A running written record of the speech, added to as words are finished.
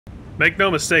Make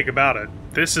no mistake about it,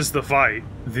 this is the fight.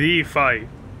 The fight.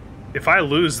 If I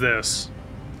lose this,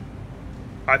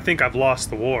 I think I've lost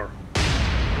the war.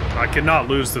 I cannot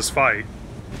lose this fight.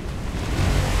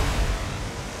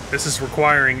 This is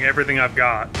requiring everything I've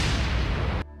got.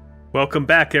 Welcome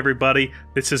back, everybody.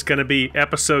 This is going to be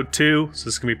episode 2. So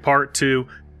this is going to be part 2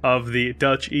 of the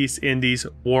Dutch East Indies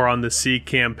War on the Sea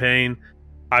campaign.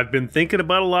 I've been thinking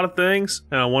about a lot of things,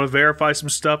 and I want to verify some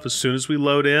stuff as soon as we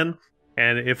load in.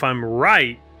 And if I'm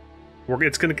right,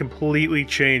 it's going to completely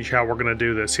change how we're going to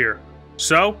do this here.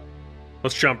 So,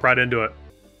 let's jump right into it.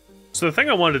 So the thing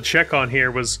I wanted to check on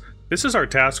here was, this is our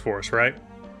task force, right?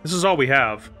 This is all we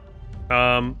have.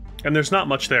 And there's not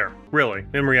much there, really.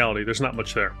 In reality, there's not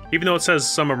much there. Even though it says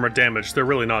some of them are damaged, they're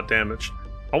really not damaged.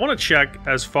 I want to check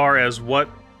as far as what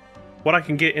I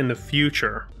can get in the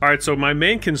future. Alright, so my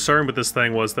main concern with this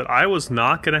thing was that I was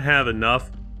not going to have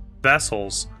enough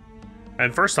vessels.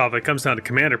 And first off, it comes down to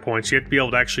commander points. You have to be able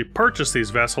to actually purchase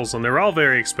these vessels, and they're all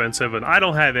very expensive, and I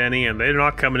don't have any, and they're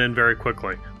not coming in very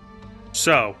quickly.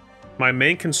 So, my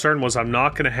main concern was I'm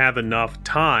not going to have enough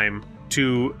time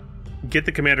to get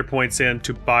the commander points in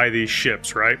to buy these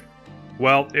ships, right?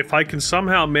 Well, if I can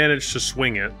somehow manage to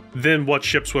swing it, then what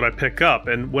ships would I pick up?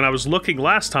 And when I was looking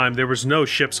last time, there was no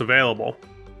ships available.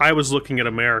 I was looking at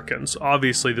Americans.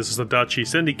 Obviously, this is the Dutch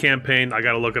East India campaign. I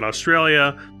gotta look at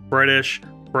Australia, British,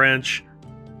 French.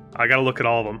 I gotta look at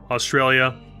all of them.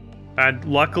 Australia. And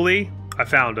luckily, I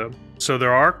found them. So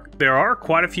there are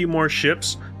quite a few more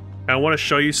ships. I want to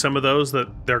show you some of those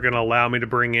that they're going to allow me to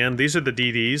bring in. These are the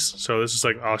DDs, so this is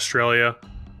like Australia,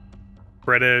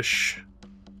 British,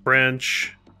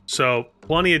 French, so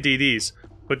plenty of DDs.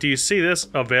 But do you see this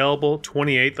available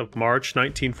 28th of March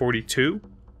 1942?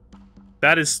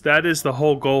 That is the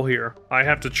whole goal here. I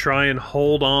have to try and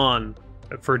hold on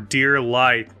for dear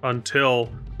life until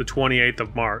the 28th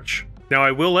of March. Now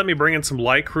I will let me bring in some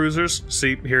light cruisers.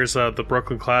 See, here's the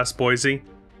Brooklyn class Boise,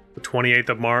 the 28th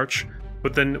of March.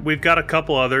 But then we've got a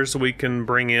couple others we can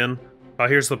bring in.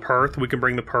 Here's the Perth. We can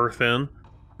bring the Perth in.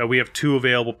 We have 2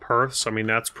 available Perths. I mean,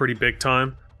 that's pretty big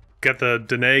time. Got the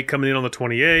Danae coming in on the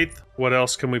 28th. What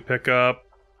else can we pick up?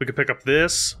 We could pick up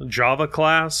this Java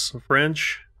class,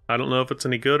 French. I don't know if it's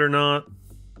any good or not.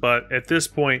 But at this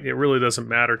point, it really doesn't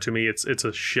matter to me. It's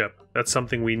a ship. That's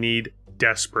something we need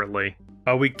desperately.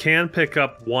 We can pick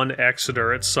up 1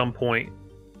 Exeter at some point.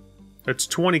 It's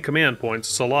 20 command points,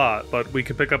 it's a lot, but we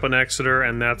can pick up an Exeter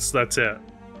and that's it.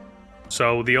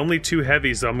 So the only 2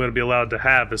 heavies that I'm going to be allowed to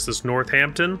have is this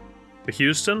Northampton, the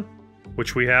Houston,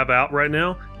 which we have out right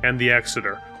now, and the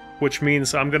Exeter, which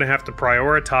means I'm going to have to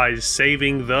prioritize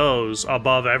saving those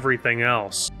above everything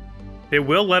else. It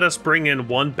will let us bring in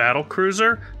 1 battle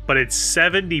cruiser, but it's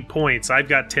 70 points. I've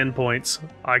got 10 points.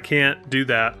 I can't do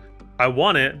that. I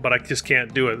want it, but I just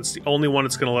can't do it. It's the only one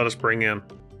it's going to let us bring in.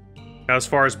 Now, as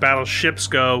far as battleships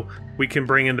go, we can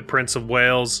bring in the Prince of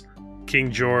Wales,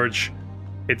 King George.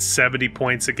 It's 70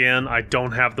 points again. I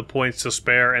don't have the points to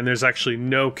spare, and there's actually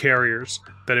no carriers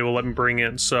that it will let me bring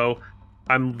in. So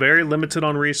I'm very limited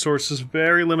on resources,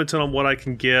 very limited on what I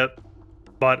can get,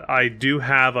 but I do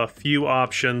have a few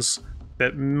options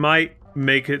that might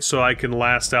make it so I can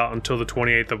last out until the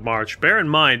 28th of March. Bear in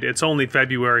mind, it's only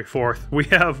February 4th. We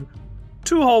have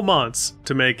 2 whole months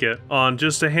to make it on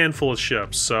just a handful of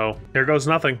ships, so here goes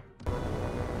nothing.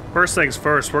 First things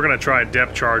first, we're gonna try and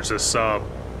depth charge this sub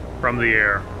from the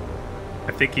air.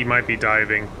 I think he might be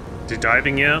diving. Is he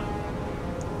diving yet?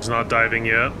 He's not diving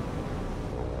yet.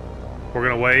 We're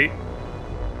gonna wait.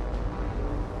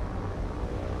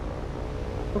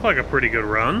 Look like a pretty good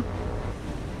run.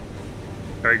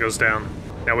 There he goes down.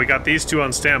 Now we got these 2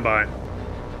 on standby.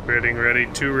 Getting ready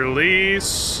to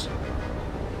release.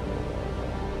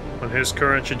 On his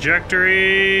current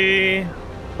trajectory.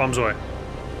 Bombs away.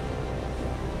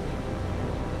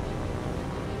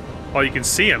 Oh, you can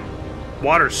see him.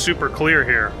 Water's super clear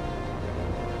here.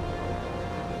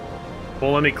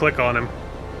 Well, let me click on him.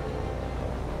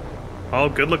 Oh,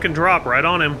 good looking drop right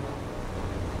on him.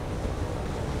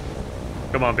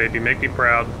 Come on, baby, make me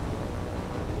proud.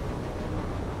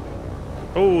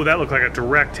 Oh, that looked like a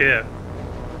direct hit.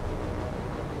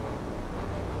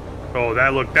 Oh,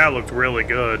 that looked really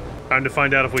good. Time to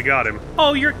find out if we got him.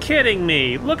 Oh, you're kidding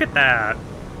me! Look at that!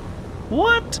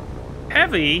 What?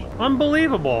 Heavy?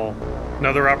 Unbelievable.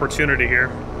 Another opportunity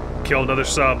here. Kill another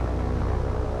sub.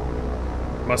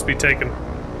 Must be taken.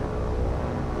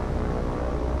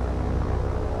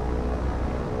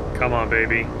 Come on,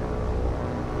 baby.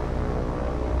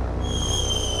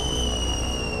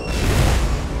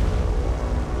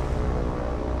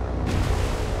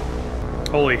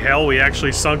 Holy hell, we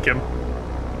actually sunk him.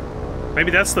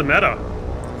 Maybe that's the meta.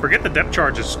 Forget the depth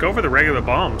charges. Just go for the regular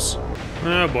bombs.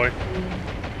 Oh boy.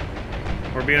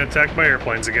 We're being attacked by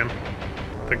airplanes again.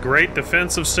 The great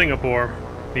defense of Singapore.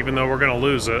 Even though we're gonna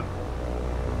lose it.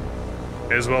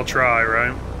 May as well try,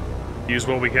 right? Use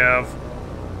what we have.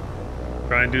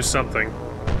 Try and do something.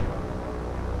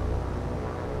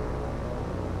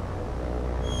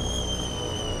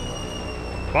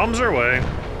 Bombs our way.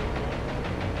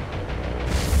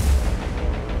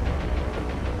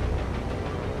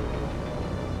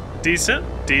 Decent,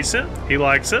 decent. He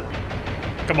likes it.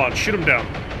 Come on, shoot him down.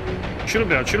 Shoot him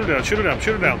down, shoot him down, shoot him down,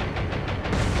 shoot him down.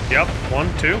 Yep,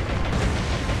 1, 2.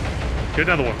 Get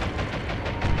another one.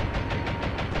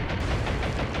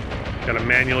 Gotta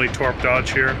manually torp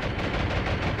dodge here.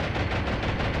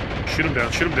 Shoot him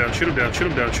down, shoot him down, shoot him down, shoot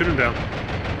him down, shoot him down.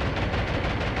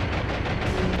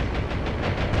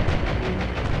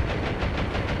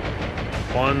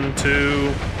 One, two.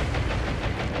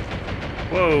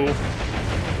 Whoa.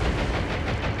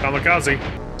 Kamikaze.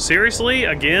 Seriously?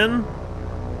 Again?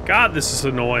 God, this is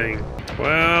annoying.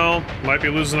 Well, might be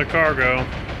losing a cargo.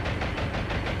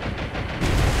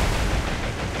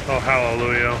 Oh,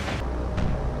 hallelujah.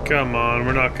 Come on,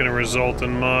 we're not gonna result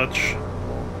in much.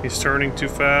 He's turning too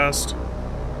fast.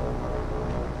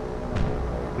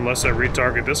 Unless I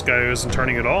retarget this guy who isn't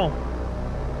turning at all.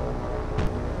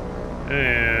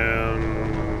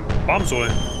 And... bombs away.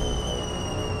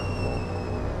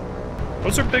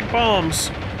 Those are big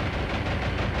bombs.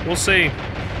 We'll see.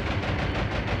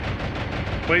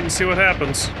 Wait and see what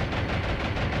happens.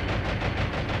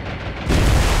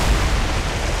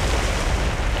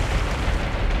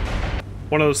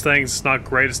 One of those things, it's not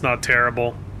great, it's not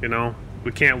terrible, you know?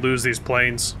 We can't lose these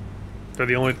planes. They're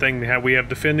the only thing we have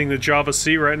defending the Java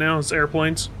Sea right now is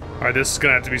airplanes. Alright, this is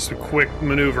gonna have to be some quick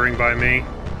maneuvering by me.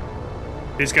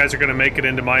 These guys are gonna make it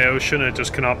into my ocean, it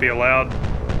just cannot be allowed.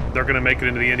 They're gonna make it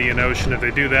into the Indian Ocean. If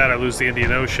they do that, I lose the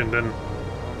Indian Ocean, then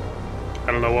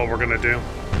I don't know what we're gonna do.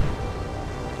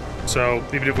 So,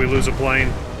 even if we lose a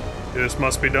plane, this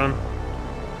must be done.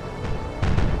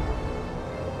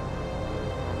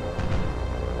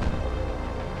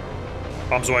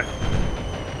 Bombs away.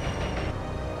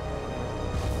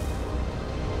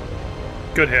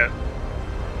 Good hit.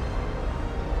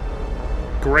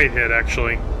 Great hit,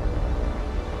 actually.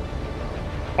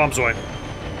 Bombs away.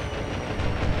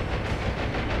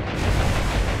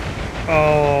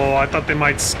 Oh, I thought they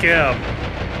might skip.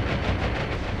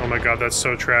 Oh my god, that's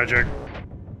so tragic.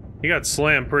 He got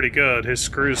slammed pretty good. His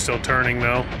screw's still turning,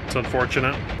 though. It's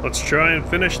unfortunate. Let's try and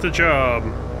finish the job.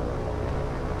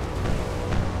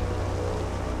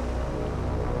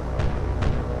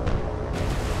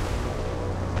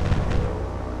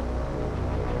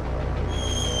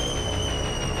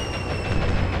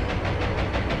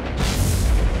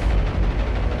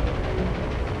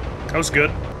 That was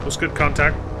good. That was good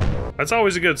contact. That's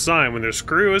always a good sign. When their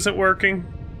screw isn't working,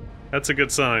 that's a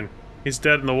good sign. He's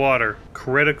dead in the water.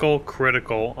 Critical,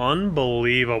 critical.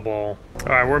 Unbelievable.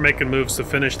 Alright, we're making moves to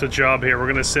finish the job here. We're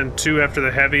gonna send 2 after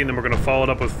the heavy, and then we're gonna follow it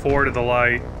up with 4 to the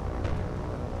light.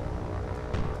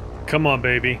 Come on,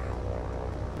 baby.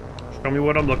 Show me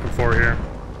what I'm looking for here.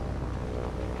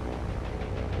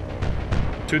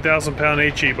 2,000-pound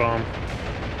HE bomb.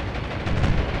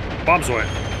 Bombs away.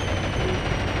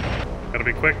 Gotta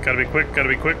be quick, gotta be quick, gotta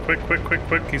be quick, quick, quick, quick,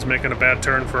 quick. He's making a bad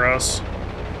turn for us.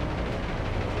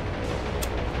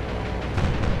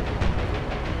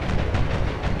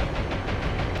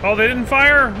 Oh, they didn't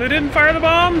fire! They didn't fire the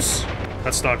bombs!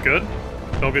 That's not good.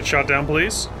 Don't get shot down,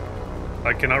 please.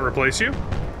 I cannot replace you.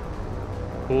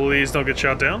 Please don't get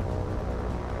shot down.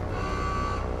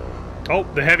 Oh,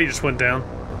 the heavy just went down.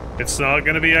 It's not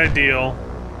gonna be ideal.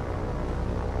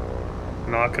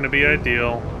 Not gonna be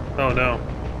ideal. Oh no.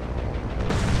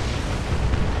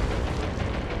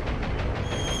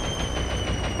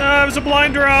 Ah, it was a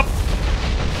blind drop.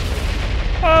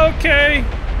 Okay.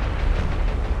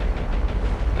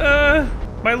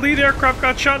 My lead aircraft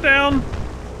got shot down.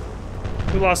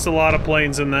 We lost a lot of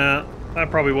planes in that. That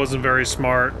probably wasn't very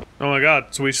smart. Oh my god,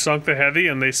 so we sunk the heavy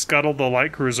and they scuttled the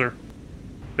light cruiser.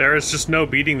 There is just no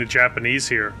beating the Japanese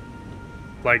here.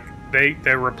 Like,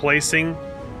 they're replacing...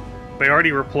 They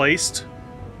already replaced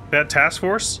that task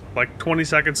force, like 20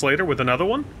 seconds later with another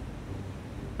one?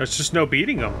 There's just no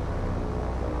beating them.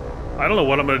 I don't know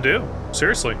what I'm gonna do.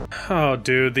 Seriously. Oh,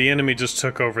 dude, the enemy just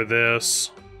took over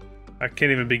this. I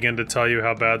can't even begin to tell you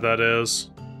how bad that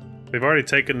is. They've already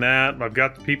taken that. I've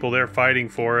got people there fighting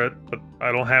for it, but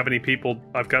I don't have any people.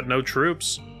 I've got no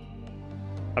troops.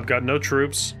 I've got no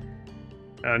troops.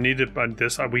 I need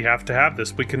to, we have to have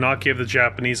this. We cannot give the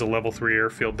Japanese a level 3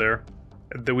 airfield there.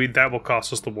 That will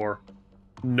cost us the war.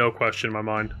 No question in my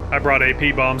mind. I brought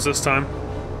AP bombs this time.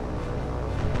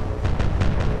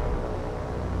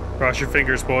 Cross your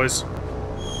fingers, boys.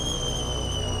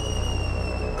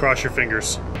 Cross your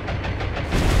fingers.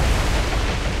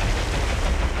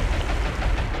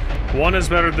 1 is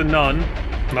better than none.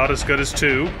 Not as good as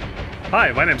 2.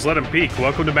 Hi, my name's Let Him Peek.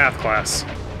 Welcome to math class.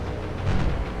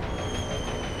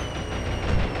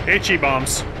 HE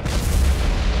bombs.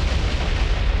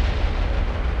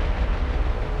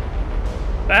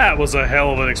 That was a hell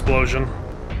of an explosion.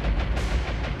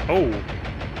 Oh,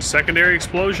 secondary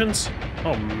explosions?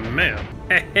 Oh, man.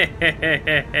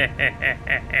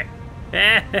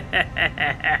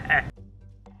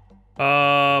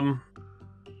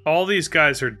 All these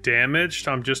guys are damaged.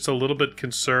 I'm just a little bit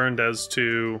concerned as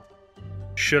to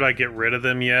should I get rid of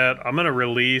them yet. I'm gonna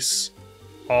release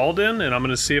Alden, and I'm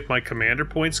gonna see if my commander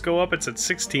points go up. It's at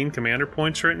 16 commander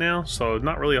points right now, so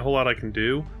not really a whole lot I can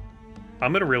do.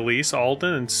 I'm gonna release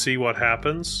Alden and see what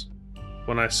happens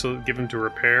when I give him to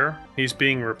repair. He's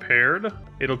being repaired.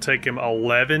 It'll take him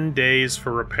 11 days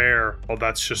for repair. Oh,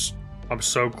 that's just... I'm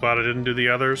so glad I didn't do the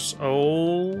others.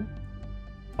 Oh...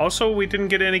 Also, we didn't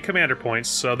get any commander points,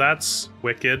 so that's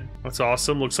wicked. That's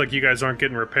awesome. Looks like you guys aren't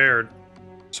getting repaired.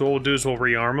 So what we'll do is we'll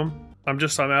rearm them. I'm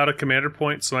out of commander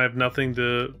points, and I have nothing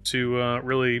to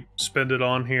really spend it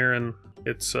on here, and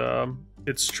it's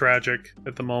tragic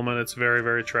at the moment. It's very,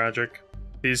 very tragic.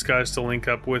 These guys to link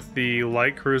up with the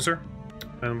light cruiser,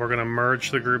 and we're gonna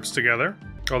merge the groups together.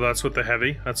 Oh, that's with the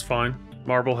heavy. That's fine.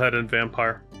 Marblehead and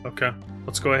Vampire. Okay.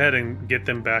 Let's go ahead and get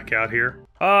them back out here.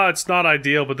 It's not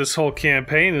ideal, but this whole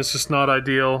campaign is just not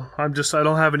ideal. I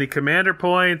don't have any commander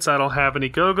points, I don't have any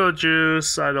go-go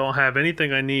juice, I don't have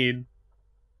anything I need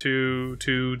to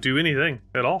do anything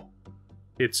at all.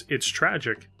 It's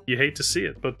tragic. You hate to see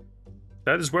it, but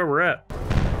that is where we're at.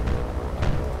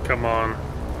 Come on.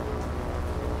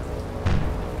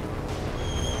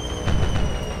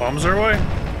 Bombs our way?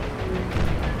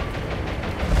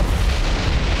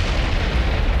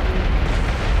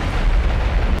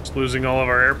 Losing all of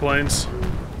our airplanes.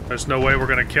 There's no way we're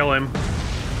gonna kill him.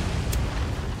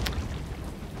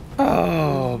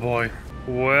 Oh boy.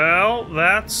 Well,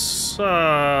 that's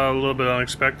a little bit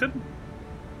unexpected.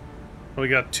 We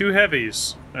got 2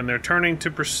 heavies, and they're turning to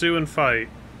pursue and fight.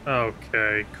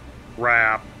 Okay,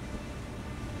 crap.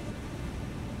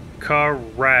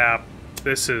 Crap.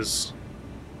 This is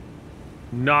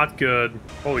not good.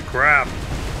 Holy crap.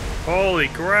 Holy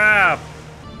crap!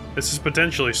 This is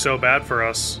potentially so bad for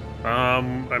us. I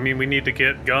mean, we need to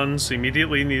get guns.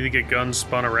 Immediately need to get guns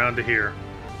spun around to here.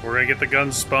 We're gonna get the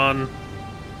guns spun.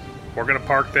 We're gonna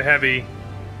park the heavy.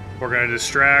 We're gonna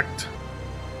distract.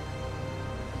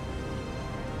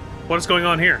 What is going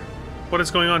on here? What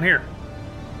is going on here?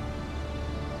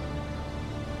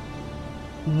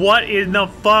 What in the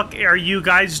fuck are you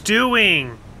guys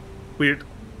doing? Weird.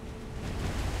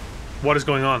 What is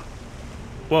going on?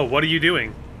 Whoa, what are you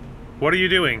doing? What are you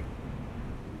doing?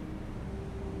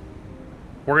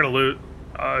 We're gonna loot.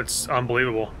 It's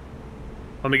unbelievable.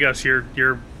 Let me guess, you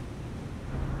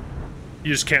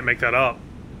just can't make that up.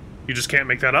 You just can't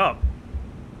make that up.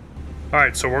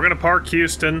 Alright, so we're gonna park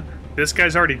Houston. This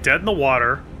guy's already dead in the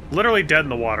water. Literally dead in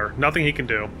the water. Nothing he can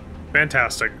do.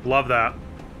 Fantastic. Love that.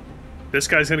 This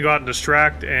guy's gonna go out and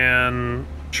distract and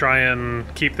try and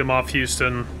keep them off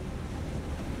Houston.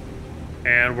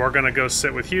 And we're gonna go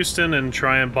sit with Houston and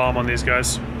try and bomb on these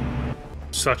guys.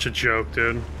 Such a joke,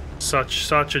 dude. Such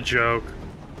a joke.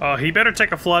 He better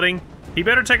take a flooding. He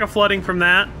better take a flooding from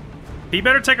that. He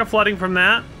better take a flooding from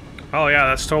that. Oh yeah,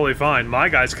 that's totally fine. My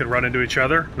guys can run into each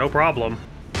other. No problem.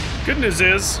 Good news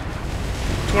is,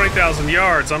 20,000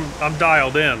 yards, I'm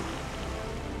dialed in.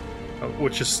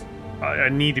 Which is... I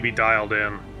need to be dialed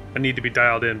in. I need to be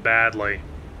dialed in badly.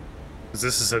 Because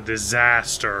this is a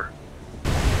disaster.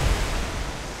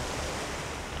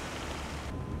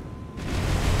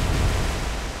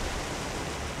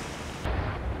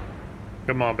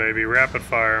 Come on, baby. Rapid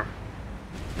fire.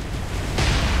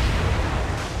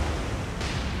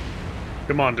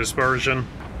 Come on, dispersion.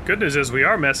 Good news is we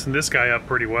are messing this guy up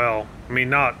pretty well. I mean,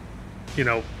 not, you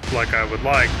know, like I would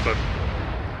like, but...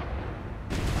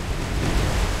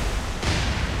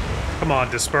 Come on,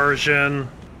 dispersion.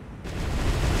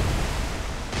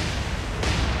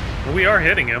 We are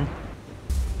hitting him.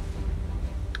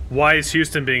 Why is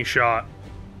Houston being shot?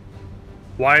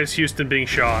 Why is Houston being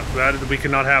shot? We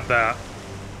cannot have that.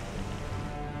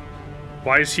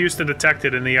 Why is Houston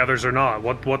detected and the others are not?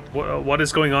 What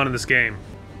is going on in this game?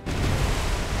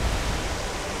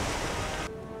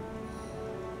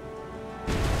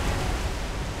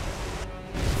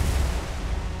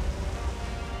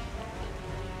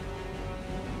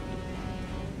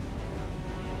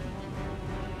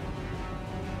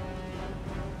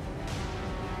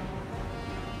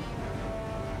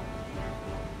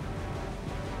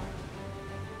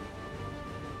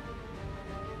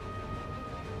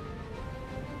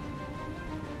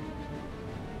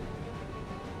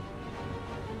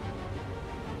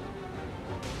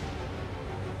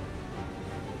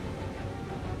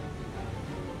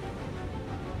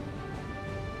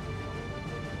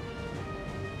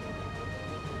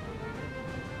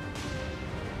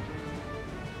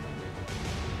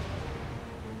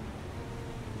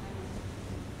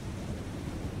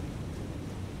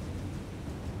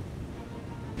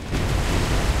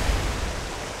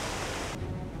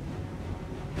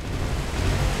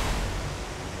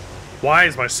 Why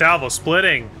is my salvo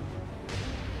splitting?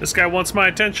 This guy wants my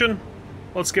attention?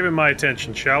 Let's give him my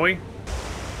attention, shall we?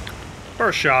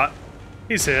 First shot.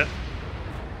 He's hit.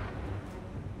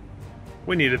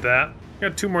 We needed that.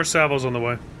 Got 2 more salvos on the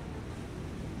way.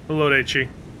 Reload HE.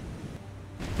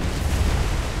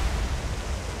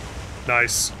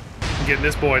 Nice. I'm getting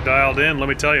this boy dialed in, let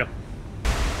me tell you.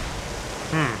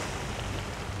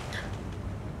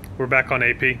 We're back on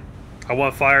AP. I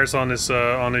want fires on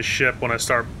his ship when I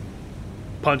start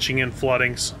punching in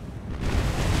floodings.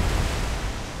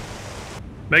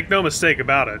 Make no mistake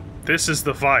about it. This is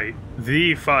the fight.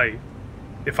 The fight.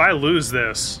 If I lose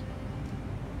this,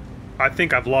 I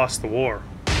think I've lost the war.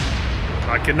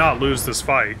 I cannot lose this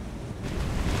fight.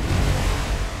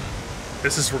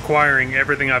 This is requiring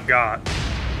everything I've got.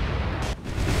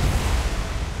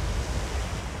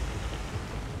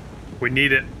 We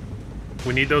need it.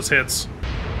 We need those hits.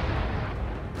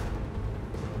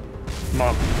 Come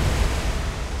on.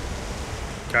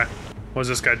 Okay. What is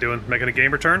this guy doing? Making a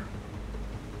game return?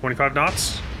 25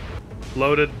 knots.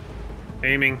 Loaded.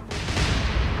 Aiming.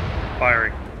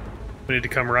 Firing. We need to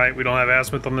come right. We don't have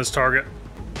azimuth on this target.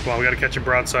 Come on, we gotta catch him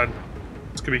broadside.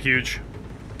 This could be huge.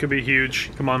 Could be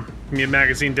huge. Come on. Give me a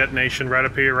magazine detonation right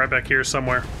up here, right back here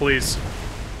somewhere. Please.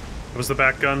 That was the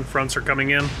back gun. Fronts are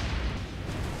coming in.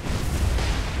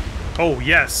 Oh,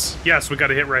 yes. Yes, we got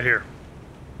a hit right here.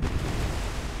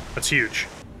 That's huge.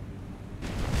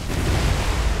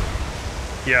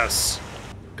 Yes.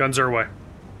 Guns are away.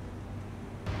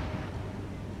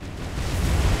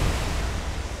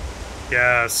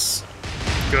 Yes.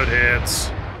 Good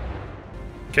hits.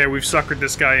 Okay, we've suckered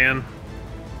this guy in.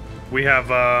 We have,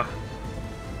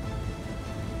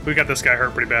 we got this guy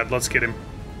hurt pretty bad. Let's get him.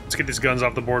 Let's get these guns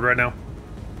off the board right now.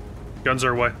 Guns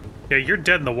are away. Yeah, you're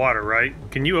dead in the water, right?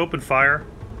 Can you open fire?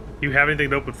 You have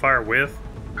anything to open fire with?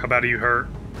 How about you hurt?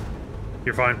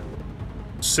 You're fine.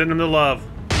 Send him the love.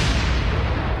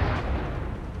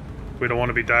 We don't want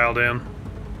to be dialed in.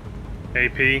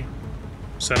 AP.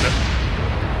 Send it.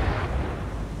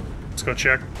 Let's go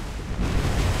check.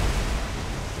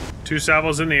 2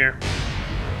 salvos in the air.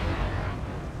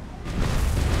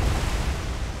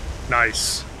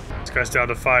 Nice. This guy's down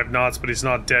to 5 knots, but he's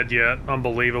not dead yet.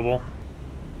 Unbelievable.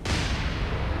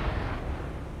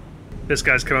 This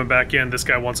guy's coming back in. This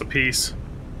guy wants a piece.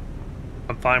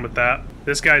 I'm fine with that.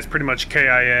 This guy's pretty much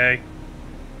KIA.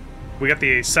 We got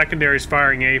the secondaries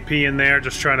firing AP in there,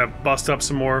 just trying to bust up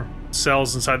some more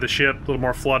cells inside the ship. A little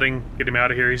more flooding. Get him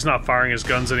out of here. He's not firing his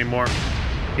guns anymore.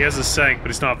 He has his sank, but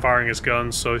he's not firing his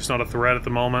guns, so he's not a threat at the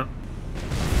moment.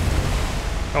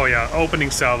 Oh yeah,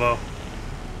 opening salvo.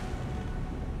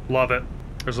 Love it.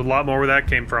 There's a lot more where that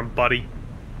came from, buddy.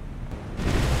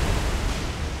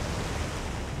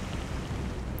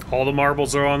 All the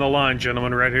marbles are on the line,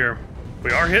 gentlemen, right here.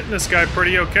 We are hitting this guy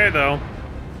pretty okay, though.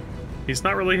 He's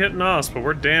not really hitting us, but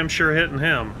we're damn sure hitting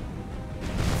him.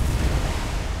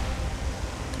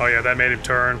 Oh yeah, that made him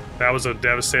turn. That was a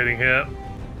devastating hit.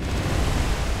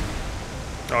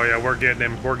 Oh yeah, we're getting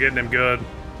him. We're getting him good.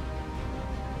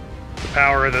 The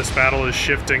power of this battle is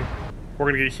shifting. We're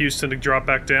gonna get Houston to drop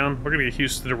back down. We're gonna get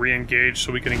Houston to re-engage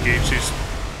so we can engage these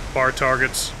far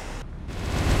targets.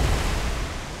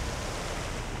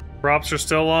 Props are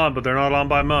still on, but they're not on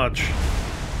by much.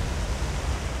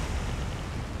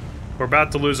 We're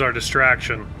about to lose our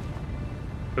distraction.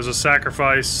 There's a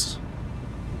sacrifice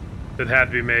that had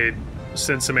to be made.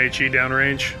 Send some HE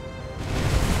downrange.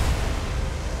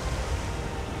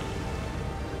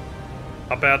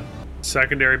 Not bad.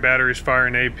 Secondary batteries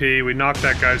firing AP. We knocked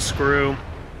that guy's screw.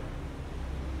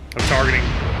 I'm targeting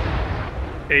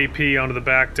AP onto the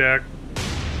back deck.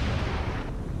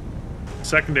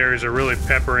 Secondaries are really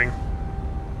peppering.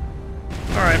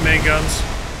 Alright, main guns.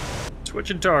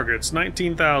 Switching targets.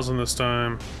 19,000 this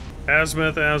time.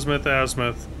 Azimuth, azimuth,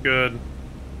 azimuth. Good.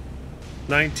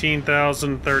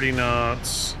 19,000, 30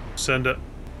 knots. Send it.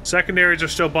 Secondaries are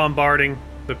still bombarding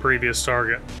the previous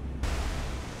target.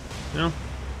 Yeah,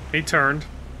 he turned.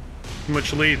 Too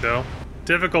much lead, though.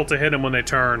 Difficult to hit him when they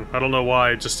turn. I don't know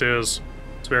why, it just is.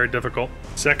 It's very difficult.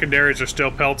 Secondaries are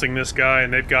still pelting this guy,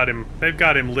 and they've got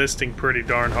him listing pretty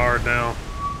darn hard now.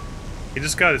 He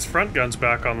just got his front guns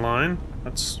back online.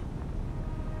 That's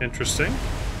interesting.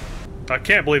 I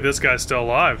can't believe this guy's still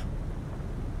alive.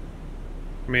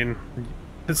 I mean,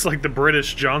 it's like the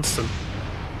British Johnston.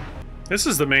 This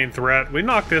is the main threat. We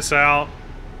knock this out.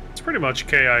 It's pretty much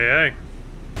KIA.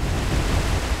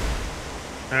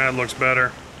 That looks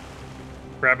better.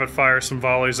 Rapid fire some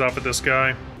volleys off at this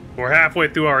guy. We're halfway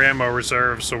through our ammo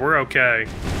reserve, so we're okay.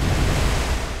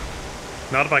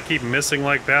 Not if I keep missing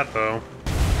like that, though.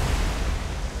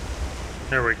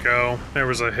 There we go. There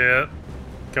was a hit.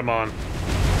 Come on.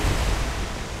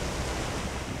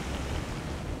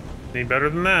 Need better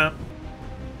than that.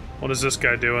 What is this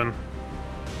guy doing?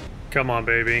 Come on,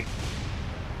 baby.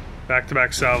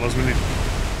 Back-to-back salvos. We need...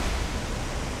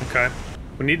 Okay.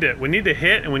 We need to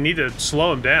hit and we need to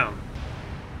slow him down.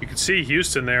 You can see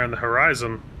Houston there on the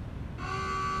horizon.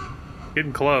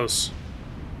 Getting close.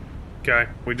 Okay,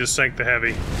 we just sank the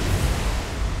heavy.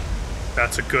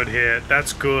 That's a good hit.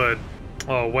 That's good.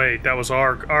 Oh wait, that was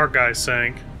our guy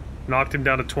sank. Knocked him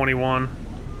down to 21.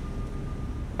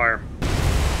 Fire.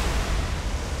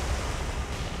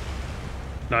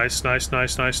 Nice, nice,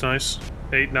 nice, nice, nice.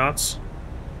 8 knots.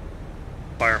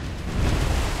 Fire.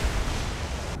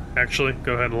 Actually,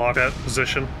 go ahead and lock that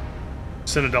position.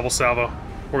 Send a double salvo.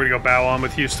 We're gonna go bow on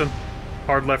with Houston.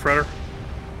 Hard left rudder.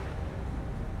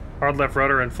 Hard left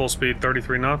rudder and full speed,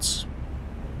 33 knots.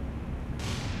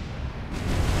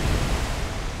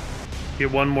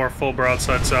 Get one more full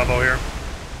broadside salvo here.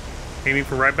 Aiming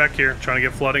for right back here, trying to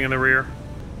get flooding in the rear.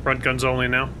 Front guns only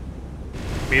now.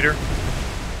 Meter.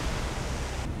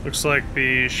 Looks like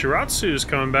the Shiratsu's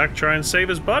coming back, try and save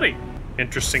his buddy.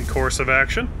 Interesting course of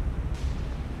action.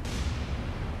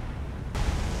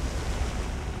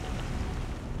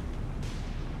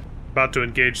 About to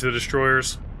engage the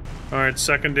destroyers. Alright,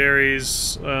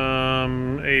 secondaries,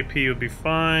 AP would be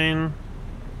fine.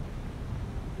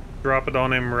 Drop it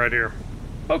on him right here.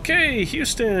 Okay,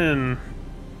 Houston!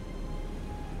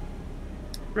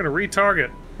 We're gonna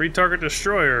retarget. Retarget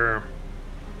destroyer.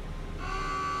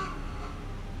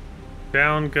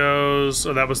 Down goes...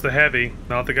 Oh, that was the heavy,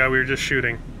 not the guy we were just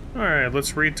shooting. Alright,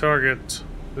 let's retarget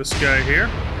this guy here.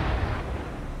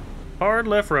 Hard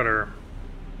left rudder.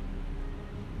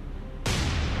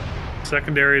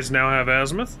 Secondaries now have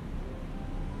azimuth.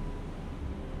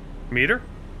 Meter.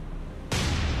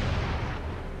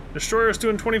 Destroyer's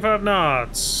doing 25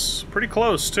 knots. Pretty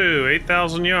close, too.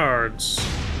 8,000 yards.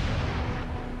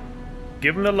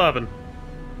 Give him the lovin'.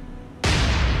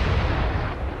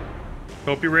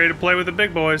 Hope you're ready to play with the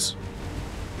big boys.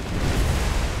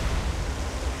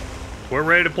 We're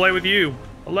ready to play with you.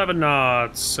 11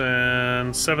 knots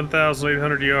and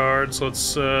 7,800 yards. Let's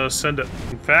send it.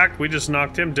 In fact, we just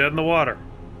knocked him dead in the water.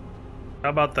 How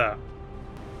about that?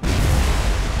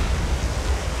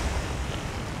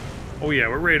 Oh yeah,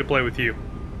 we're ready to play with you.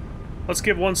 Let's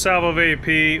give one salvo of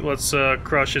AP. Let's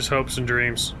crush his hopes and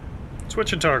dreams.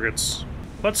 Switching targets.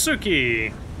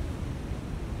 Matsuki!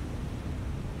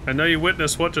 I know you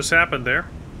witnessed what just happened there.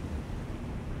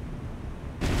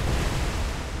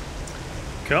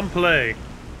 Come play.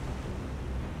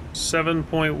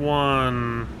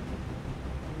 7.1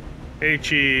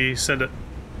 HE, send it.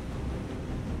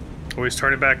 Oh, he's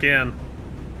turning back in.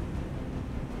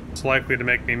 It's likely to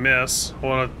make me miss. I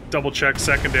want to double check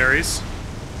secondaries.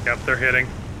 Yep, they're hitting.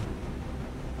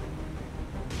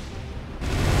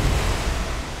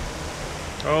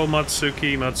 Oh,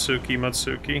 Matsuki, Matsuki,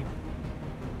 Matsuki.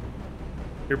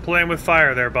 You're playing with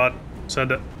fire there, bud.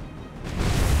 Send it.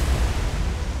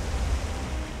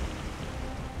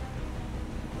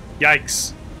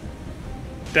 Yikes.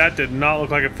 That did not look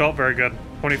like it felt very good.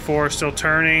 24 still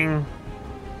turning.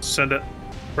 Send it.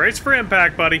 Brace for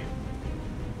impact, buddy.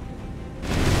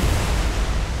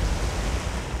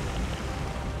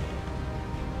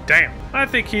 Damn. I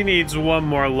think he needs one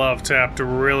more love tap to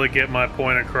really get my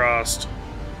point across.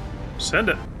 Send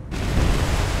it.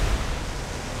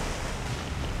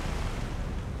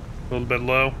 A little bit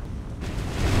low.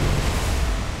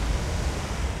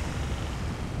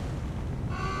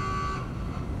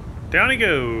 Down he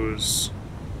goes.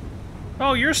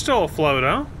 Oh, you're still afloat,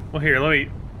 huh? Well, here,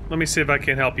 let me see if I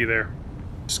can help you there.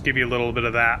 Just give you a little bit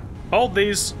of that. Hold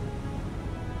these.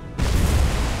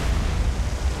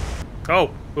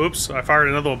 Oh, oops, I fired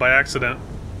another one by accident.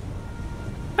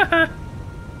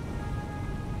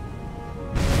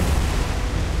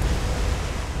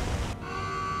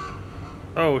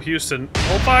 Oh, Houston,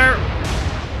 hold fire.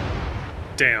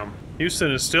 Damn,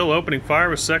 Houston is still opening fire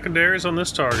with secondaries on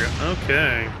this target.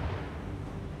 Okay.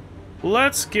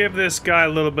 Let's give this guy a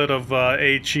little bit of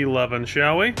H11,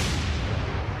 shall we?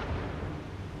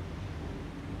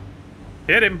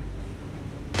 Hit him.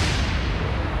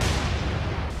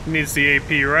 Needs the AP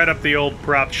right up the old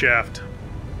prop shaft.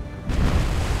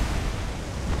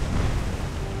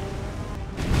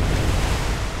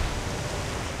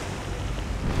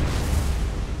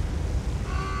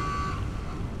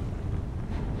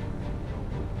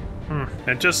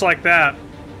 And just like that,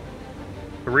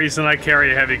 the reason I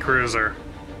carry a heavy cruiser.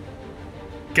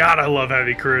 God, I love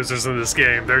heavy cruisers in this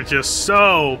game. They're just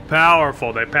so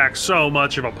powerful. They pack so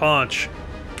much of a punch.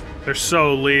 They're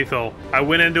so lethal. I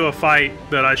went into a fight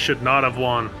that I should not have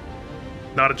won.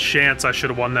 Not a chance I should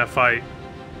have won that fight.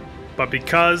 But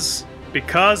because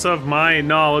of my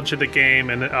knowledge of the game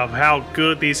and of how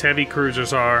good these heavy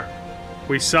cruisers are,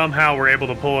 we somehow were able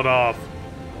to pull it off.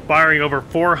 Firing over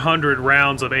 400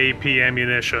 rounds of AP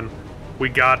ammunition, we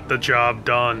got the job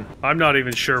done. I'm not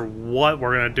even sure what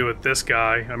we're gonna do with this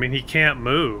guy. I mean, he can't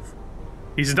move.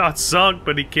 He's not sunk,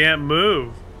 but he can't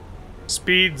move.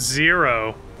 Speed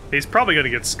 0. He's probably gonna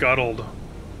get scuttled.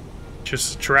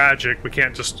 Just tragic. We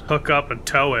can't just hook up and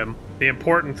tow him. The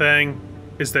important thing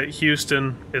is that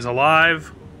Houston is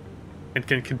alive and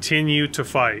can continue to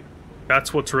fight.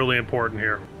 That's what's really important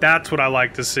here. That's what I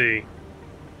like to see.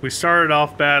 We started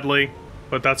off badly,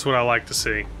 but that's what I like to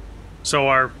see.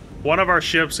 So one of our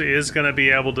ships is going to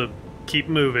be able to keep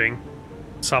moving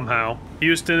somehow.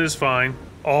 Houston is fine.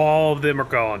 All of them are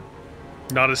gone.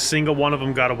 Not a single one of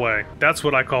them got away. That's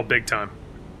what I call big time.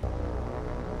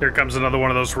 Here comes another one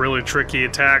of those really tricky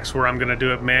attacks where I'm going to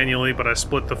do it manually, but I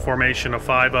split the formation of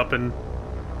 5 up into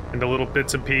little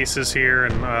bits and pieces here,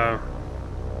 and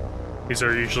these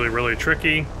are usually really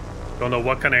tricky. Don't know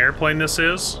what kind of airplane this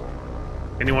is.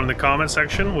 Anyone in the comment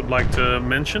section would like to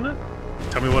mention it?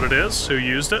 Tell me what it is, who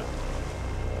used it.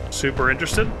 Super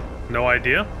interested. No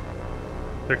idea.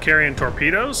 They're carrying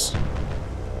torpedoes.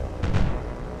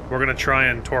 We're gonna try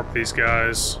and torp these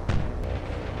guys.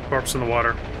 Torps in the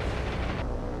water.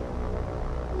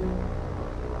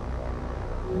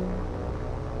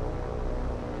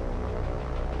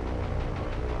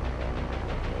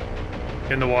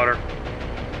 In the water.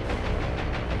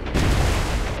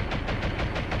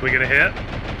 We get a hit?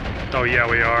 Oh yeah,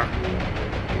 we are.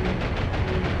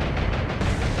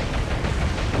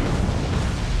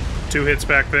 Two hits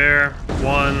back there.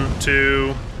 1,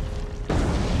 2,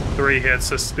 3 hits.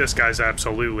 This guy's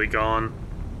absolutely gone.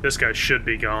 This guy should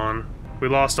be gone. We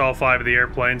lost all 5 of the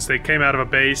airplanes. They came out of a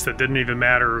base that didn't even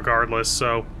matter regardless,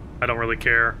 so I don't really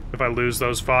care if I lose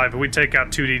those 5. If we take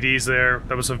out 2 DDs there,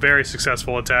 that was a very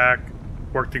successful attack.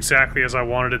 Worked exactly as I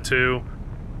wanted it to.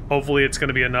 Hopefully it's going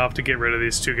to be enough to get rid of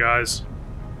these 2 guys.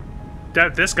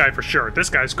 This guy for sure. This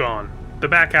guy's gone. The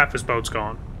back half of his boat's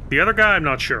gone. The other guy, I'm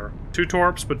not sure. 2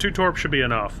 torps, but 2 torps should be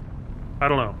enough. I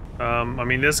don't know. I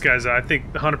mean, this guy's, I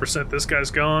think 100% this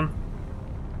guy's gone.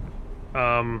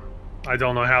 I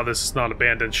don't know how this is not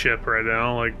abandoned ship right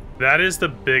now. Like, that is the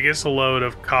biggest load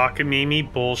of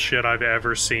cockamamie bullshit I've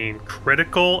ever seen.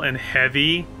 Critical and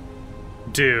heavy?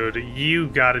 Dude, you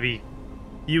gotta be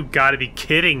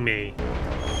kidding me.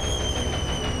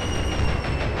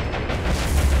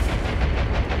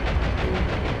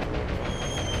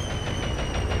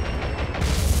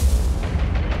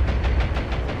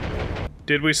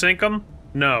 Did we sink them?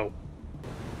 No.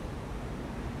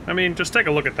 I mean, just take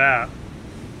a look at that.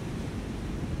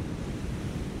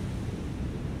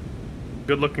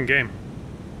 Good looking game.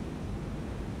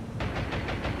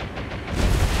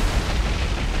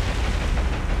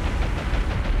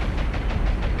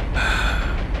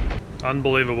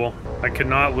 Unbelievable. I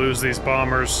cannot lose these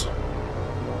bombers.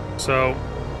 So,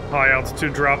 high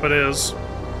altitude drop it is.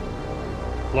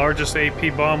 Largest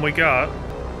AP bomb we got.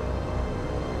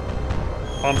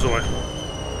 Bombs away.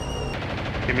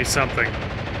 Give me something.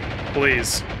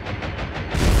 Please.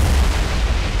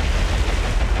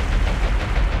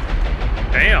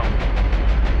 Damn.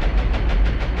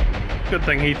 Good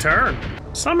thing he turned.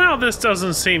 Somehow this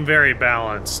doesn't seem very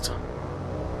balanced.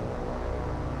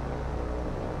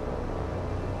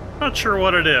 Not sure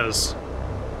what it is.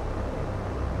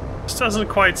 This doesn't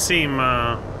quite seem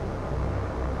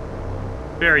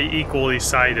very equally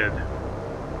sided.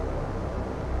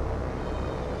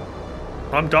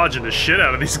 I'm dodging the shit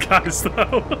out of these guys,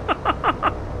 though.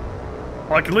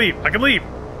 Oh, I can leave. I can leave.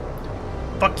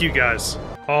 Fuck you guys.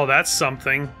 Oh, that's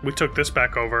something. We took this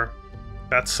back over.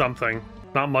 That's something.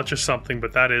 Not much of something,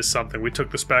 but that is something. We took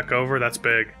this back over. That's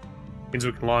big. Means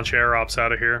we can launch air ops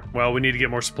out of here. Well, we need to get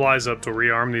more supplies up to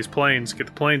rearm these planes, get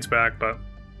the planes back, but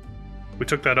we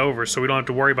took that over, so we don't have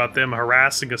to worry about them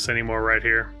harassing us anymore right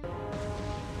here.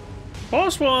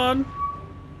 Close one.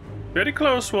 Very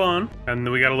close one. And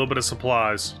then we got a little bit of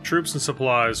supplies. Troops and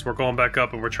supplies. We're going back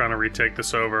up and we're trying to retake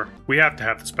this over. We have to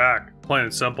have this back. Plain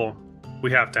and simple.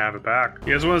 We have to have it back.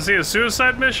 You guys want to see a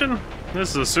suicide mission?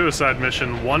 This is a suicide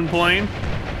mission. 1 plane.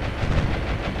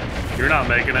 You're not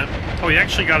making it. Oh, he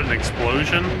actually got an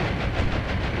explosion.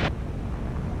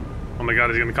 Oh my god,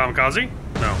 is he gonna kamikaze?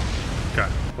 No.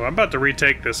 Okay. Well, I'm about to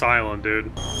retake this island,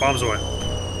 dude. Bombs away.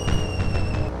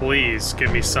 Please,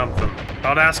 give me something.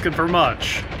 Not asking for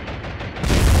much.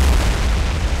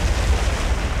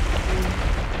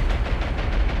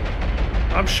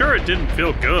 I'm sure it didn't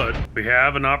feel good. We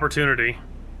have an opportunity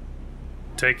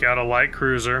take out a light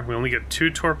cruiser. We only get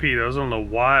 2 torpedoes. I don't know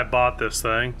why I bought this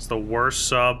thing. It's the worst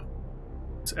sub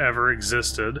that's ever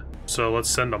existed. So let's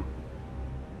send them.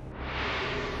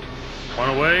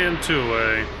 1 away and 2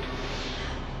 away.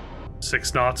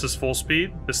 6 knots is full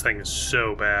speed. This thing is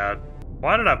so bad.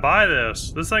 Why did I buy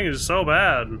this? This thing is so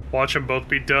bad. Watch them both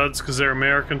be duds because they're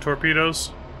American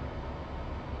torpedoes.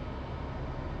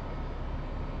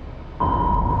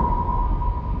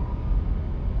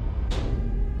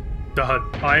 Dud.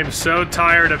 I am so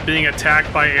tired of being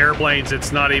attacked by airplanes,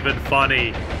 it's not even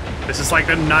funny. This is like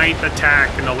the 9th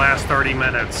attack in the last 30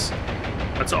 minutes.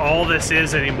 That's all this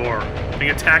is anymore.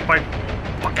 Being attacked by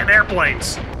fucking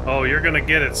airplanes. Oh, you're gonna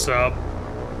get it, sub.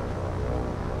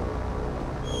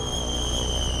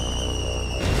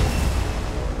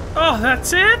 Oh,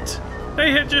 that's it?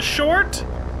 They hit just short?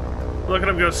 Look at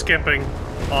him go skipping.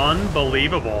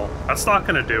 Unbelievable. That's not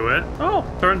gonna do it. Oh,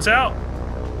 turns out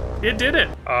it did it.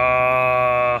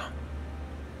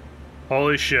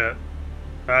 Holy shit.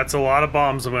 That's a lot of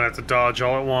bombs I'm gonna have to dodge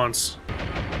all at once.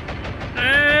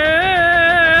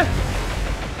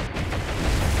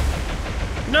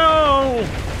 No!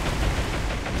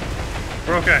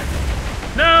 We're okay.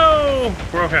 No!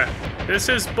 We're okay. This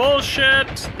is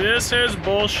bullshit. This is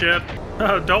bullshit.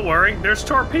 Oh, don't worry. There's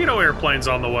torpedo airplanes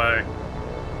on the way.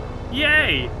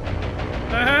 Yay!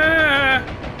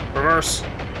 Reverse.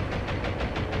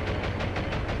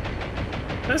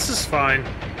 This is fine.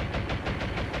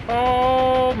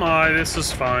 Oh my, this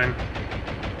is fine.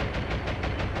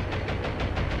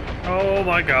 Oh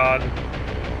my god.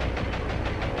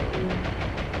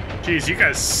 Jeez, you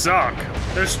guys suck.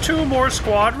 There's 2 more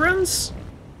squadrons?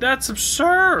 That's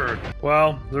absurd.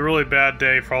 Well, it's a really bad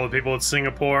day for all the people in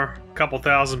Singapore. A couple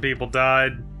thousand people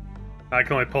died. I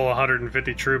can only pull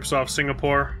 150 troops off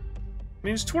Singapore.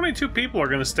 Means 22 people are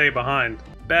gonna stay behind.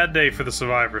 Bad day for the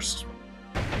survivors.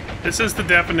 This is the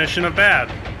definition of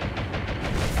bad.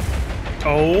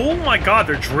 Oh my god,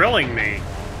 they're drilling me.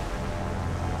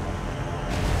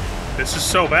 This is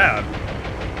so bad.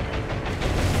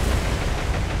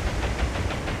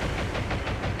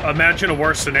 Imagine a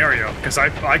worse scenario, because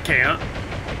I can't.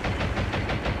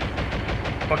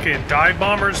 Fucking dive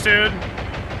bombers, dude.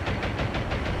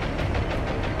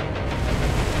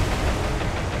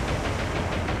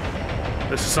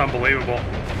 This is unbelievable.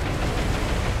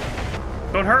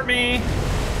 Don't hurt me.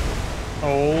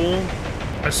 Oh.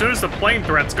 As soon as the plane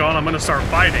threat's gone, I'm gonna start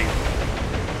fighting.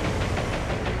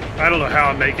 I don't know how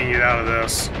I'm making it out of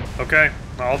this. Okay,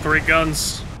 all 3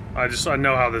 guns. I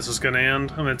know how this is gonna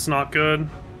end, and it's not good.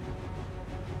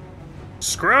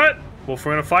 Screw it! Well, if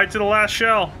we're gonna fight to the last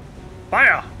shell.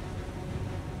 Fire!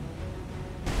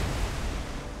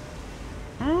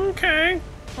 Okay.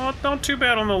 Well, not too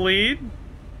bad on the lead.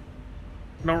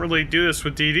 I don't really do this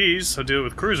with DDs, I do it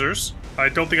with cruisers. I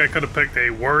don't think I could have picked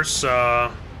a worse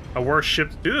ship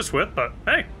to do this with, but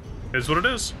hey, it is what it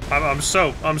is. I'm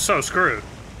so screwed.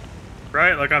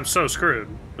 Right? Like, I'm so screwed.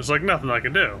 There's like nothing I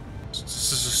can do.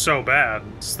 This is so bad.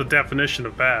 It's the definition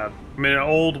of bad. I mean, an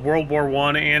old World War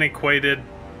I antiquated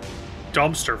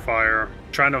dumpster fire.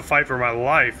 Trying to fight for my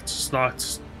life. It's just not...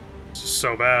 It's just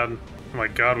so bad. Oh my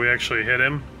god, we actually hit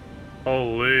him.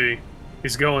 Holy.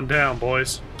 He's going down,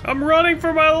 boys. I'm running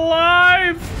for my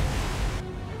life!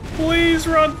 Please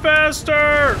run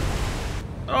faster!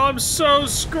 Oh, I'm so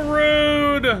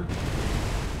screwed!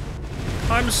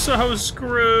 I'm so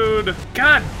screwed!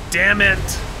 God damn it!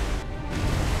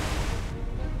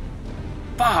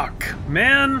 Fuck,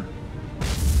 man!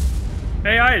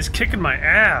 AI is kicking my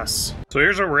ass. So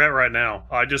here's where we're at right now.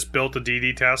 I just built a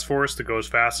DD task force to go as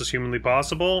fast as humanly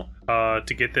possible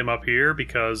to get them up here,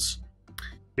 because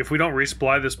if we don't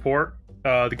resupply this port,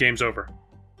 the game's over.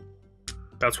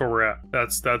 That's where we're at.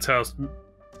 That's how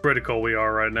critical we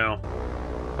are right now.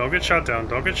 Don't get shot down,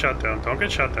 don't get shot down, don't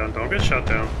get shot down, don't get shot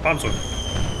down. Bomb swing.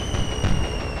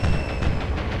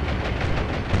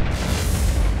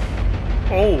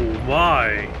 Oh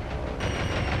my.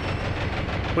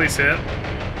 Please hit.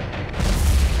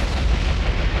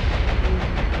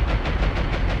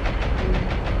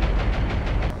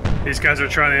 These guys are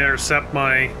trying to intercept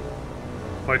my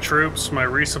troops, my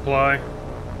resupply.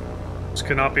 This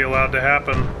cannot be allowed to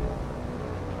happen.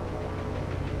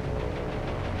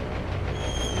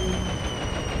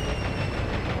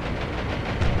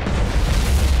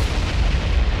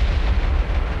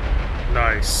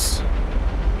 Nice.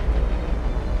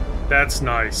 That's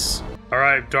nice.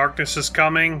 Alright, darkness is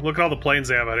coming. Look at all the planes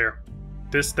they have out here.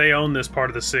 They own this part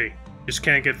of the sea. You just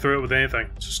can't get through it with anything.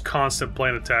 It's just constant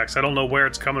plane attacks. I don't know where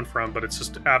it's coming from, but it's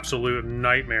just absolute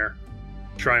nightmare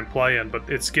to try and play in. But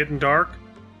it's getting dark.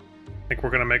 I think we're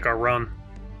gonna make our run.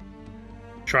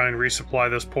 Try and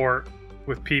resupply this port.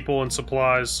 with people and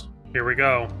supplies. Here we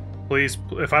go. Please,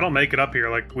 if I don't make it up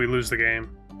here, like, we lose the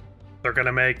game. They're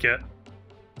gonna make it.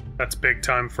 That's big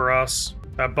time for us.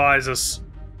 That buys us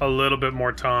a little bit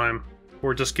more time.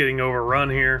 We're just getting overrun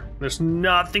here. There's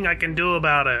nothing I can do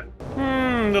about it.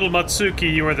 Little Matsuki,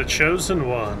 you are the chosen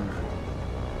one.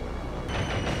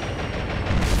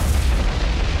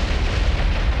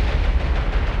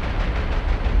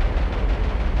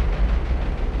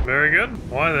 Very good.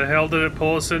 Why the hell did it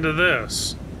pull us into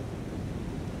this?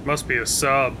 Must be a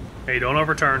sub. Hey, don't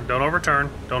overturn. Don't overturn.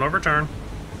 Don't overturn.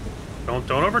 Don't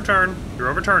overturn. You're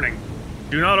overturning.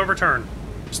 Do not overturn.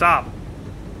 Stop.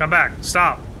 Come back.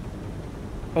 Stop.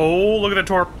 Oh, look at the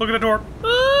torp. Look at the torp.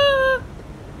 Ah!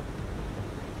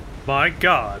 My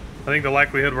God. I think the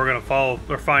likelihood we're gonna follow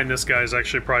or find this guy is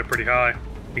actually probably pretty high.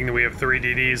 Being that we have 3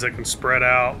 DDs that can spread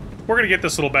out. We're gonna get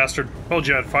this little bastard. Told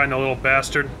you I'd find the little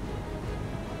bastard.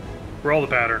 Roll the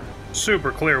pattern.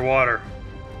 Super clear water.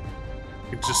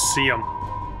 You can just see him.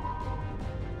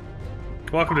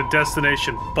 Welcome to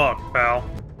destination. Fuck, pal.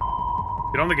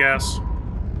 Get on the gas.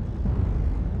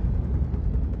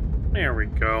 There we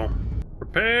go.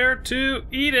 Prepare to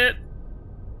eat it.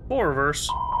 Full reverse.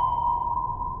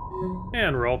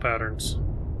 And roll patterns.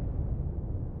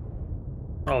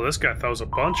 Oh, this guy throws a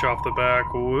bunch off the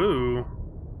back. Woo.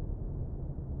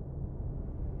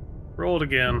 Roll it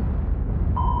again.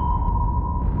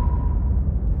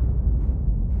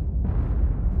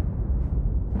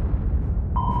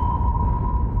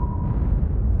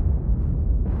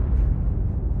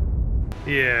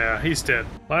 Yeah, he's dead.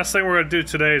 Last thing we're going to do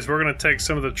today is we're going to take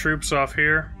some of the troops off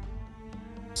here.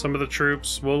 Some of the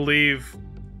troops. We'll leave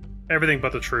everything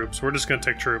but the troops. We're just going to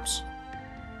take troops.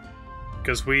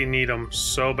 Because we need them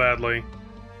so badly.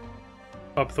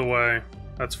 Up the way.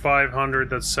 That's 500,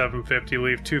 that's 750.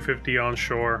 Leave 250 on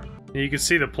shore. And you can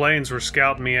see the planes were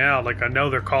scouting me out. Like, I know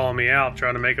they're calling me out,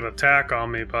 trying to make an attack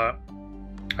on me, but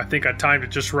I think I timed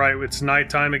it just right. It's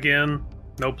nighttime again.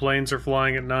 No planes are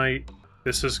flying at night.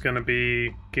 This is going to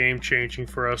be game-changing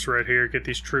for us right here. Get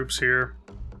these troops here.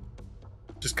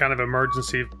 Just kind of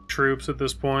emergency troops at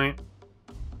this point.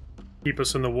 Keep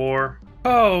us in the war.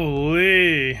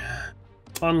 Holy!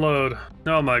 Unload.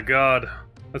 Oh my God.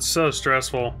 That's so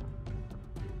stressful.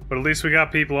 But at least we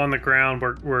got people on the ground.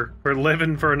 We're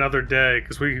living for another day,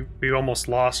 because we almost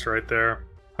lost right there.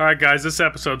 Alright guys, this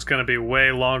episode's going to be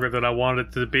way longer than I wanted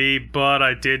it to be, but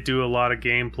I did do a lot of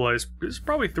gameplays. It's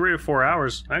probably 3 or 4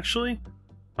 hours, actually.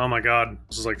 Oh my God,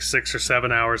 this is like 6 or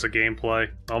 7 hours of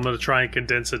gameplay. I'm going to try and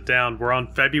condense it down. We're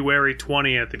on February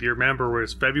 20th, if you remember, it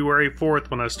was February 4th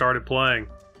when I started playing.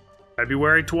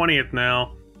 February 20th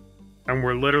now, and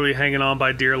we're literally hanging on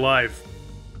by dear life.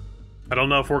 I don't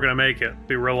know if we're going to make it, to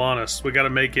be real honest. We got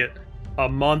to make it a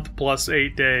month plus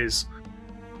 8 days.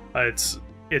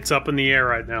 It's up in the air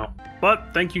right now.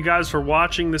 But thank you guys for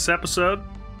watching this episode.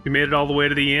 If you made it all the way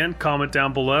to the end, comment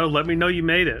down below. Let me know you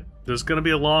made it. This is going to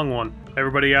be a long one.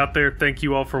 Everybody out there, thank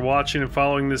you all for watching and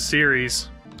following this series.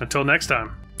 Until next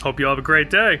time, hope you all have a great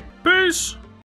day. Peace!